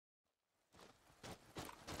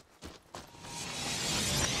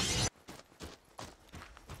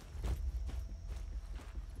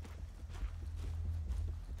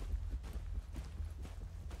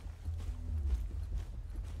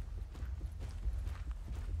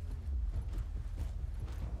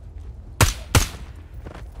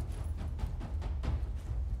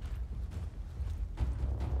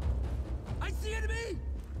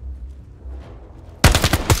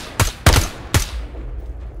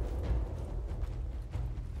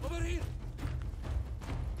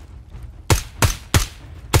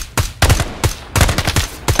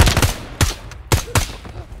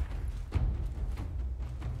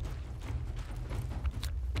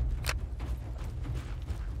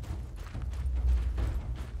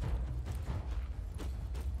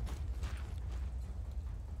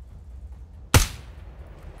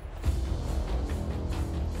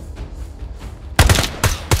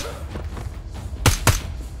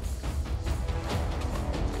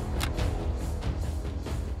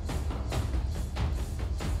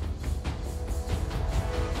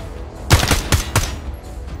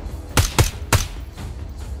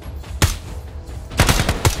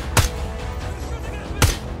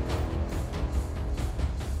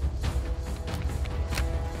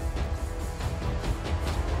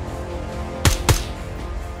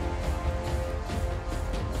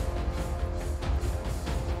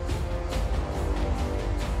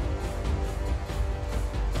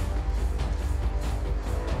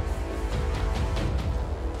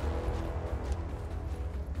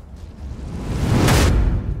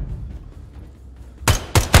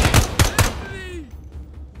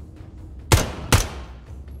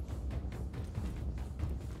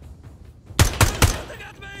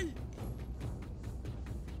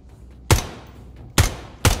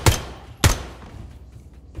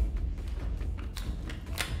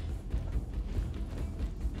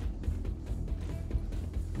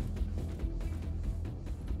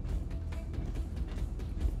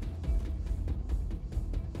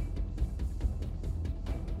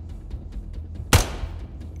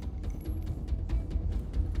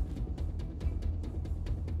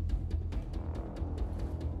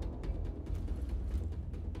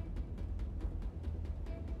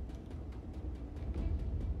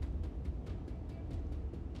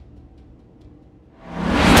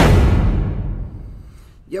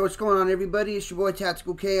Yo, what's going on, everybody? It's your boy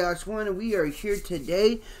Tactical Chaos 1, and we are here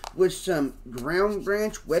today with some Ground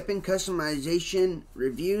Branch weapon customization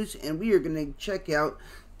reviews, and we are going to check out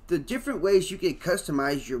the different ways you can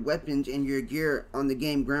customize your weapons and your gear on the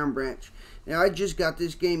game Ground Branch. Now, I just got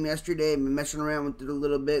this game yesterday. I've been messing around with it a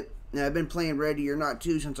little bit. Now, I've been playing Ready or Not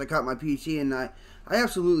 2 since I caught my PC, and I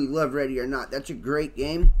absolutely love Ready or Not. That's a great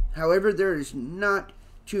game. However, there is not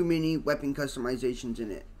too many weapon customizations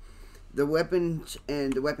in it. The weapons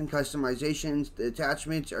and the weapon customizations, the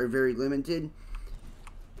attachments are very limited.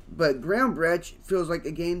 But Ground Branch feels like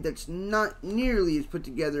a game that's not nearly as put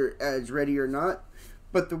together as Ready or Not.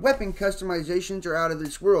 But the weapon customizations are out of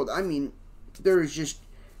this world. I mean, there is just...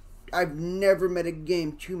 I've never met a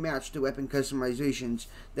game to match the weapon customizations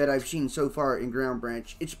that I've seen so far in Ground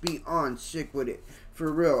Branch. It's beyond sick with it.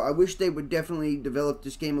 For real. I wish they would definitely develop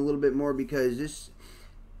this game a little bit more, because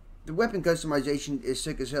the weapon customization is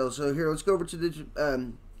sick as hell. So here, let's go over to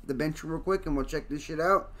the bench real quick and we'll check this shit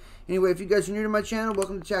out. Anyway, if you guys are new to my channel,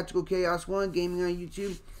 welcome to Tactical Chaos 1 Gaming on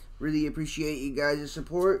YouTube. Really appreciate you guys'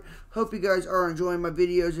 support. Hope you guys are enjoying my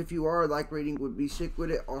videos. If you are, a like rating would be sick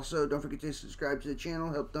with it. Also, don't forget to subscribe to the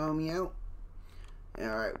channel. Help the homie out.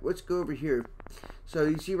 Alright, let's go over here. So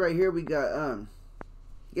you see right here, we got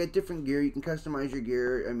you got different gear. You can customize your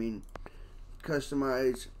gear. I mean,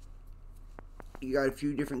 customize. You got a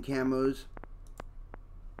few different camos,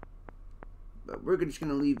 but we're just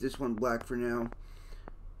gonna leave this one black for now.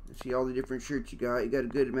 See all the different shirts you got. You got a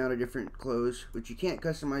good amount of different clothes, which you can't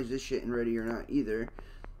customize this shit in Ready or Not either.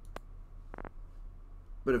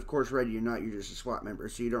 But of course, Ready or Not, you're just a SWAT member,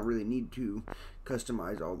 so you don't really need to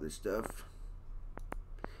customize all this stuff.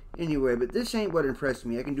 Anyway, but this ain't what impressed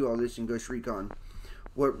me. I can do all this in Ghost Recon.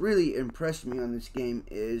 What really impressed me on this game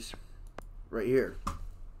is right here.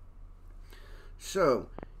 So,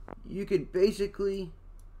 you could basically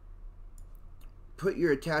put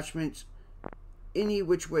your attachments any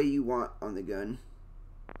which way you want on the gun,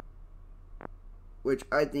 which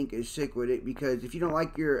I think is sick with it, because if you don't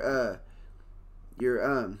like your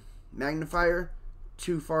magnifier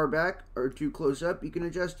too far back or too close up, you can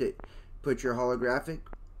adjust it. Put your holographic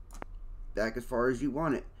back as far as you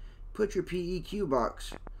want it. Put your PEQ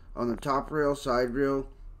box on the top rail, side rail,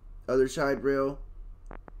 other side rail,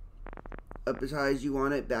 up as high as you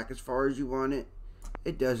want it, back as far as you want it.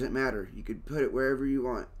 It doesn't matter. You could put it wherever you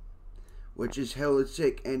want, which is hella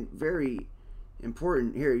sick and very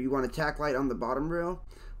important. Here, you want a tack light on the bottom rail,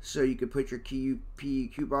 so you could put your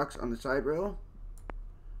PEQ box on the side rail.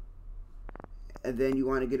 And then you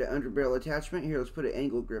want to get an underbarrel attachment. Here, let's put an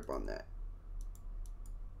angle grip on that.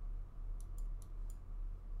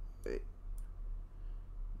 Wait.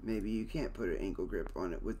 Maybe you can't put an angle grip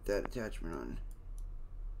on it with that attachment on.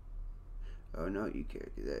 Oh no, you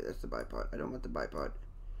can't do that. That's the bipod. I don't want the bipod.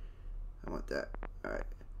 I want that. Alright.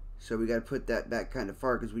 So we got to put that back kind of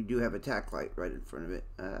far, because we do have a tack light right in front of it.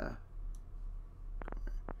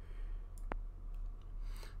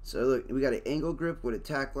 So look, we got an angle grip with a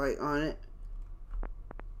tack light on it.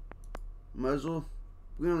 Muzzle.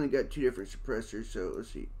 We only got two different suppressors, so let's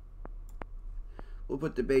see. We'll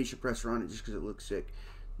put the beige suppressor on it just because it looks sick.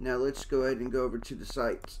 Now let's go ahead and go over to the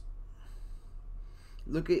sights.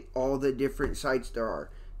 Look at all the different sights there are.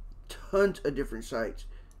 Tons of different sights.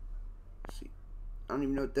 Let's see. I don't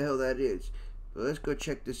even know what the hell that is. But let's go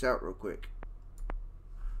check this out real quick.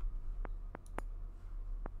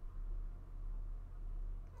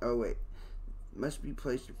 Oh wait. Must be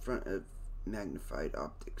placed in front of magnified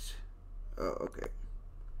optics. Oh, okay.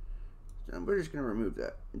 So we're just going to remove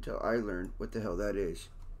that until I learn what the hell that is.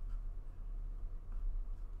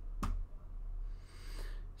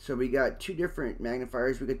 So we got two different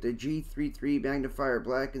magnifiers. We got the G33 magnifier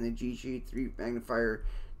black and the GG3 magnifier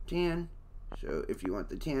tan. So if you want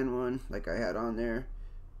the tan one, like I had on there,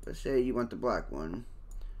 let's say you want the black one.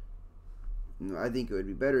 I think it would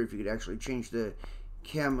be better if you could actually change the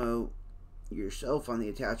camo yourself on the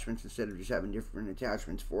attachments instead of just having different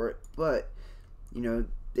attachments for it. But, you know,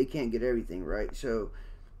 they can't get everything, right? So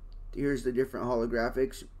here's the different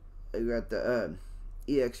holographics. I got the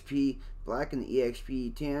EXP black and the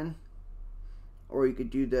EXP tan, or you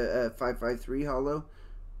could do the 553 holo,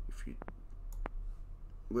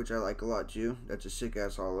 which I like a lot too. That's a sick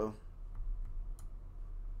ass holo.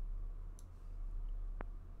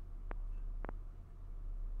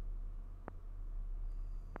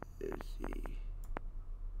 Let's see.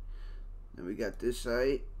 Then we got this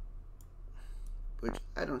sight, which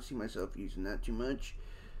I don't see myself using that too much.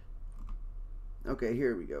 Okay,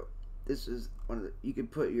 here we go. This is one of the, you can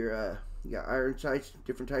put your you got iron sights,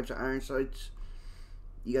 different types of iron sights.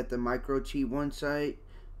 You got the micro T1 sight,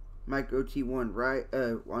 micro T1 right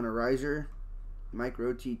on a riser,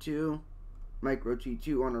 micro T2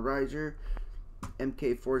 on a riser,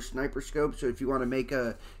 MK4 sniper scope. So if you want to make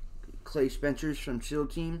a Clay Spencer's from SEAL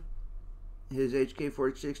Team, his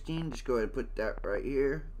HK416, just go ahead and put that right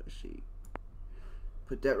here. Let's see.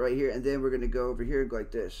 Put that right here, and then we're going to go over here and go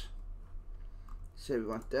like this. Say we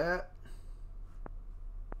want that.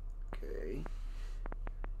 Okay.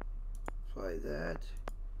 Apply that.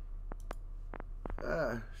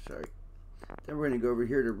 Sorry. Then we're going to go over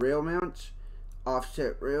here to rail mounts.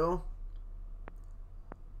 Offset rail.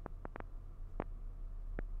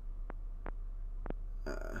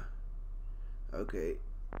 Okay.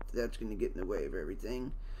 That's going to get in the way of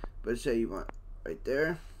everything. But say you want right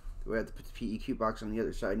there. We have to put the PEQ box on the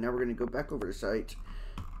other side. Now we're going to go back over to site.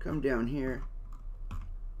 Come down here.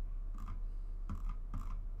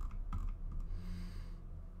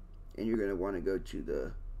 And you're going to want to go to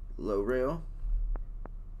the low rail.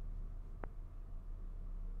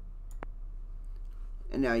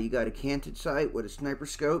 And now you got a canted sight with a sniper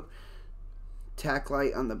scope. Tack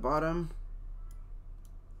light on the bottom.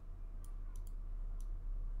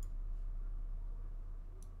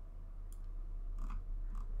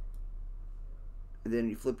 And then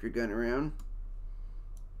you flip your gun around.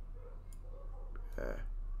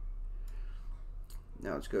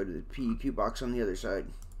 Now let's go to the PEQ box on the other side.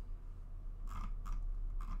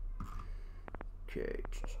 Okay.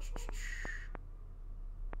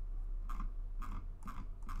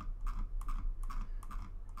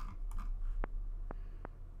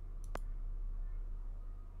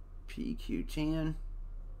 PEQ 10.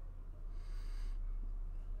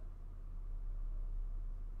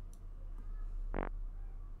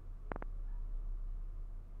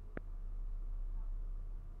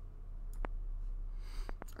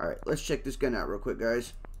 Alright, let's check this gun out real quick,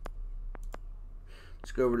 guys.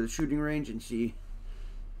 Let's go over to the shooting range and see.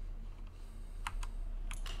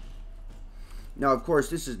 Now, of course,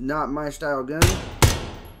 this is not my style gun,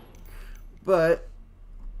 but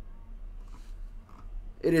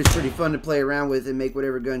it is pretty fun to play around with and make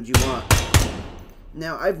whatever guns you want.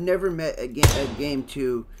 Now, I've never met a game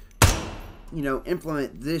to,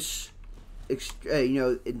 implement this,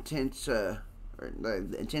 intense,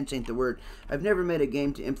 intense ain't the word. I've never met a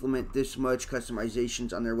game to implement this much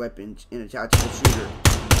customizations on their weapons in a tactical shooter.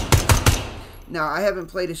 Now, I haven't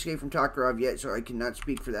played Escape from Tarkov yet, so I cannot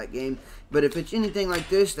speak for that game. But if it's anything like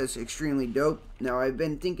this, that's extremely dope. Now, I've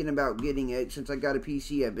been thinking about getting it. Since I got a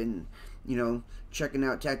PC, I've been, checking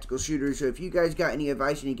out tactical shooters. So if you guys got any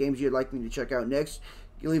advice, any games you'd like me to check out next,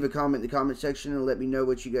 you leave a comment in the comment section and let me know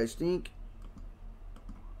what you guys think.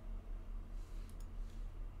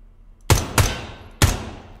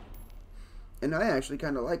 And I actually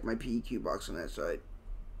kind of like my PEQ box on that side.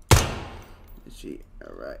 Let's see.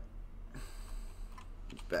 Alright.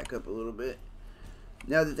 Let's back up a little bit.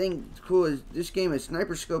 Now the thing that's cool is this game, a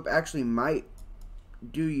sniper scope actually might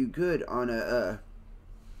do you good on a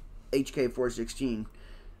HK416.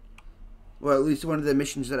 Well, at least one of the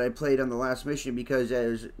missions that I played on the last mission, because it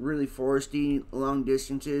was really foresty, long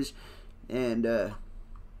distances, and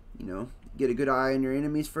get a good eye on your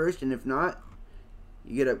enemies first, and if not,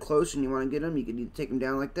 you get up close and you want to get them, you can either take them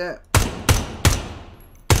down like that.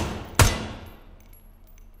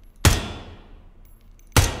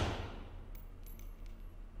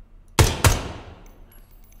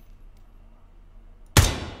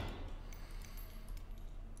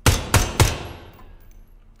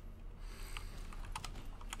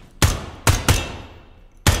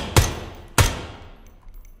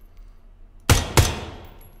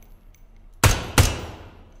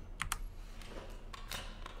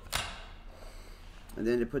 And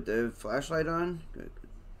then to put the flashlight on,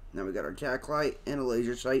 now we got our tack light and a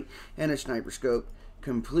laser sight and a sniper scope.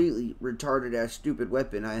 Completely retarded ass stupid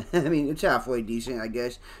weapon. I mean, it's halfway decent, I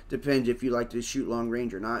guess. Depends if you like to shoot long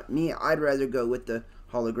range or not. Me, I'd rather go with the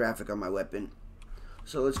holographic on my weapon.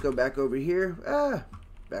 So let's go back over here.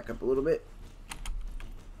 Back up a little bit.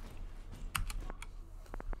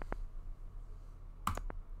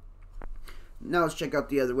 Now let's check out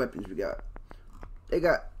the other weapons we got. They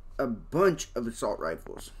got a bunch of assault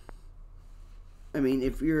rifles. I mean,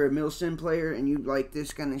 if you're a MILSIM player and you like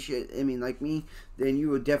this kind of shit, I mean, like me, then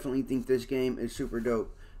you would definitely think this game is super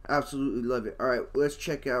dope. Absolutely love it. Alright, let's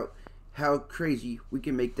check out how crazy we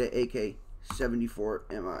can make the AK-74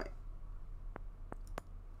 MI.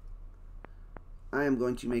 I am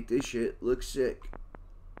going to make this shit look sick.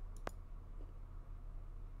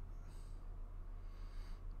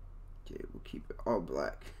 Okay, we'll keep it all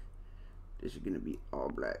black. This is going to be all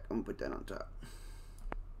black. I'm going to put that on top.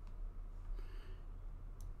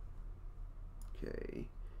 Okay.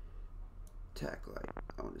 Tack light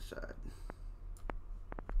on the side.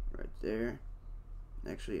 Right there.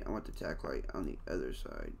 Actually, I want the tack light on the other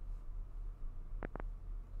side.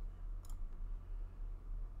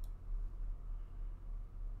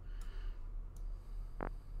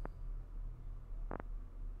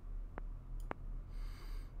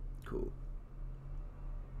 Cool.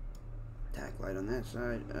 Tack light on that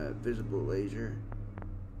side. Visible laser.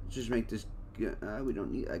 Let's just make this. We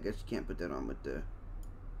don't need. I guess you can't put that on with the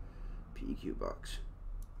PEQ box.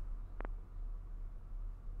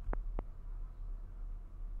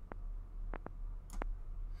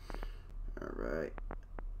 Alright.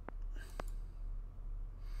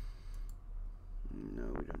 No,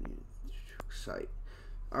 we don't need sight.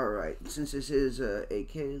 Alright, since this is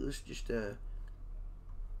AK, let's just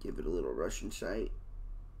give it a little Russian sight.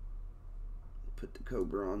 Put the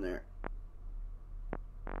Cobra on there.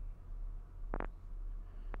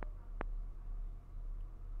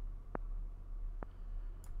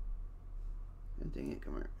 And dang it,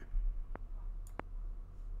 come here.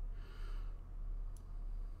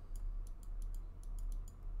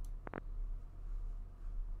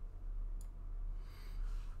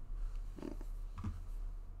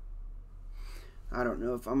 I don't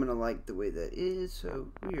know if I'm gonna like the way that is, so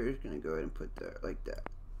we're just gonna go ahead and put that like that.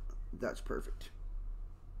 That's perfect.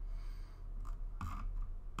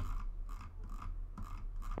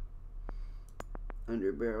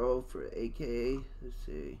 Under barrel for AK. Let's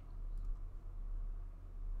see.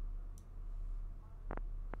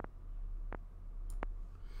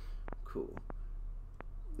 Cool.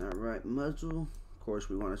 Alright, muzzle. Of course,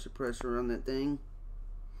 we want a suppressor on that thing.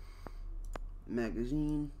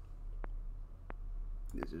 Magazine.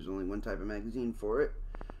 There's only one type of magazine for it.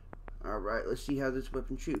 Alright, let's see how this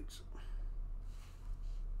weapon shoots.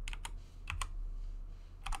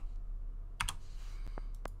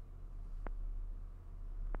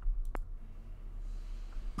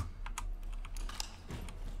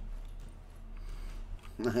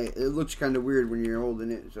 It looks kind of weird when you're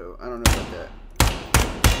holding it, so I don't know about that.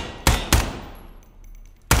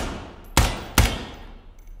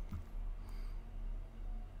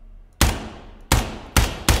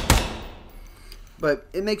 But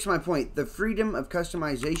it makes my point. The freedom of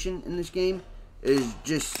customization in this game is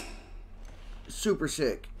just super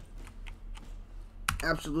sick.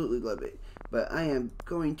 Absolutely love it. But I am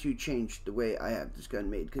going to change the way I have this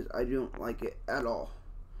gun made because I don't like it at all.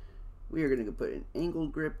 We are going to put an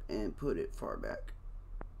angled grip and put it far back.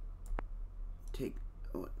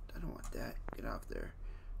 Oh, I don't want that. Get off there.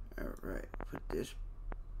 Alright, put this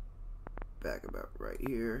back about right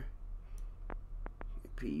here.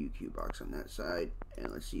 PEQ box on that side,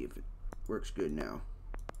 and let's see if it works good now.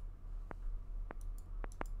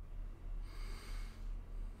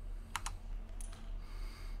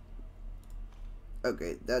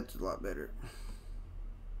 Okay, that's a lot better.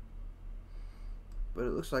 But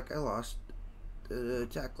it looks like I lost the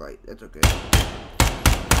tack light. That's okay.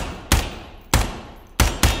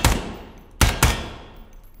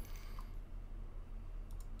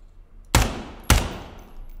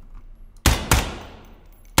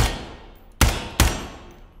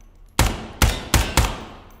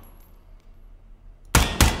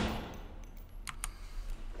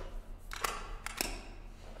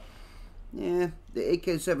 Yeah, the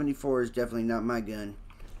AK-74 is definitely not my gun.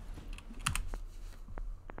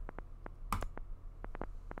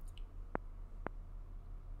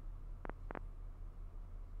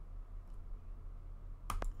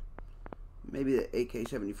 Maybe the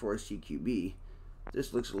AK-74 CQB.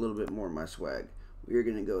 This looks a little bit more my swag. We are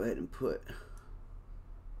going to go ahead and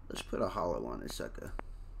let's put a hollow on this sucker.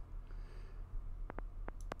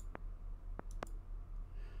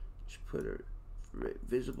 Just put a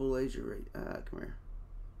visible laser right, come here.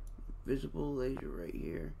 Visible laser right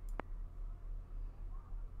here.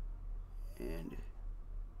 And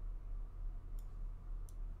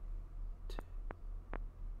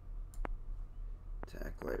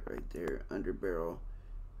tack light right there. Under barrel,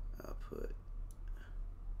 I'll put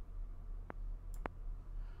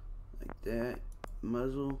like that.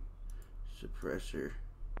 Muzzle, suppressor.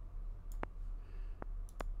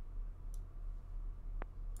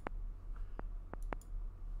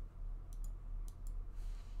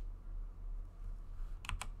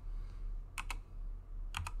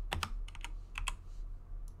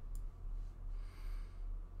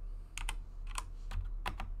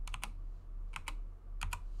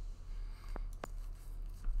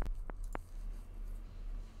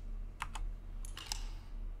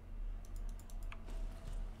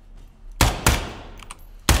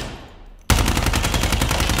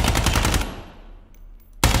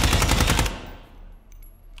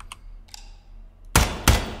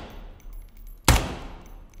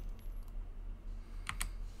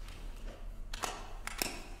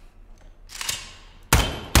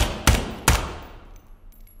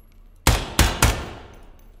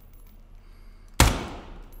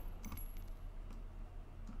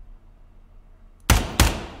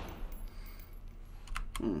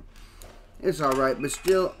 It's alright, but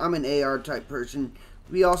still, I'm an AR type person.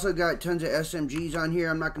 We also got tons of SMGs on here.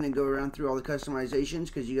 I'm not going to go around through all the customizations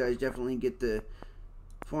because you guys definitely get the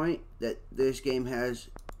point that this game has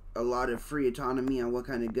a lot of free autonomy on what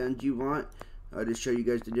kind of guns you want. I'll just show you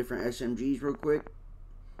guys the different SMGs real quick.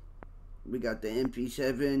 We got the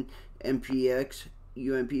MP7, MPX,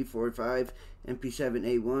 UMP45,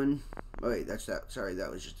 MP7A1. Oh wait, that's that. Sorry,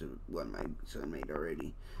 that was just the one my son made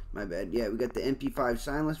already. My bad. Yeah, we got the MP5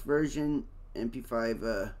 silenced version,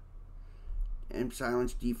 MP5 M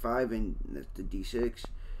silence D5, and that's the D6.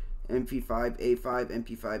 MP5A5,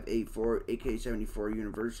 MP5A4, AK-74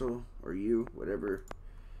 Universal or U, whatever.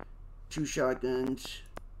 2 shotguns.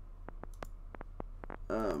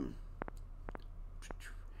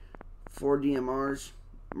 4 DMRs,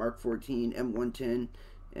 Mark 14, M110,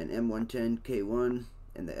 and M110 K1,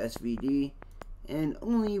 and the SVD, and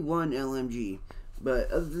only 1 LMG.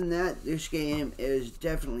 But other than that, this game has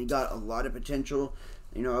definitely got a lot of potential.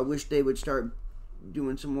 You know, I wish they would start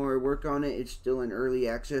doing some more work on it. It's still in early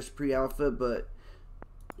access pre-alpha, but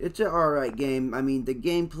it's an alright game. I mean, the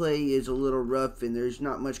gameplay is a little rough, and there's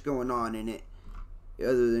not much going on in it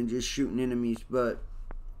other than just shooting enemies, but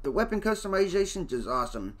the weapon customization is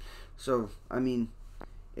awesome. So, I mean,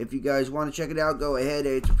 if you guys want to check it out, go ahead.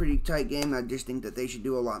 It's a pretty tight game. I just think that they should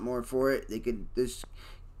do a lot more for it. This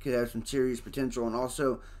could have some serious potential. And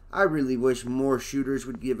also, I really wish more shooters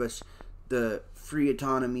would give us the free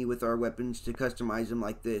autonomy with our weapons to customize them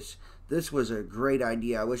like this. This was a great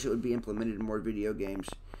idea. I wish it would be implemented in more video games.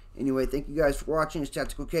 Anyway, thank you guys for watching. It's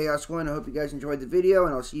Tactical Chaos 1. I hope you guys enjoyed the video,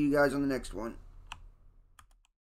 and I'll see you guys on the next one.